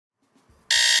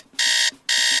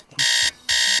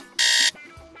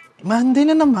Monday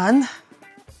na naman.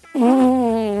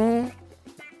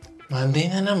 Monday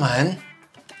na naman.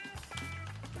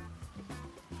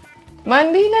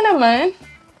 Monday na naman.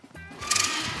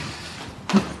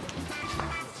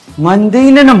 Monday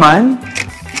na naman?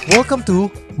 Welcome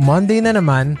to Monday na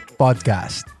Naman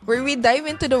podcast. Where we dive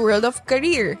into the world of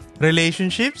career,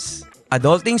 Relationships,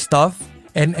 Adulting stuff?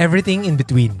 And everything in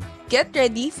between. get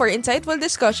ready for insightful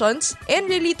discussions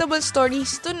and relatable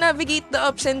stories to navigate the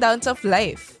ups and downs of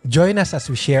life. Join us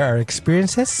as we share our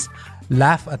experiences,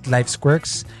 laugh at life's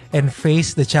quirks, and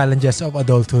face the challenges of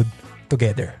adulthood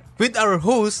together. with our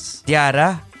hosts,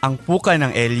 Tiara, ang puka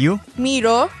ng LU?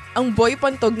 Miro, ang boy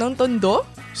pantog ng tondo.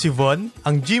 si Von,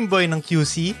 ang gym boy ng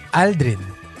QC. Aldrin,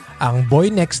 ang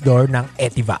boy next door ng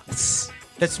Etivax.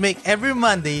 Let's make every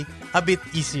Monday a bit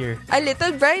easier. A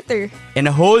little brighter. And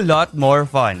a whole lot more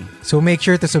fun. So make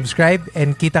sure to subscribe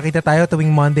and kita-kita tayo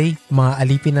tuwing Monday, mga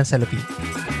alipin ng salapi.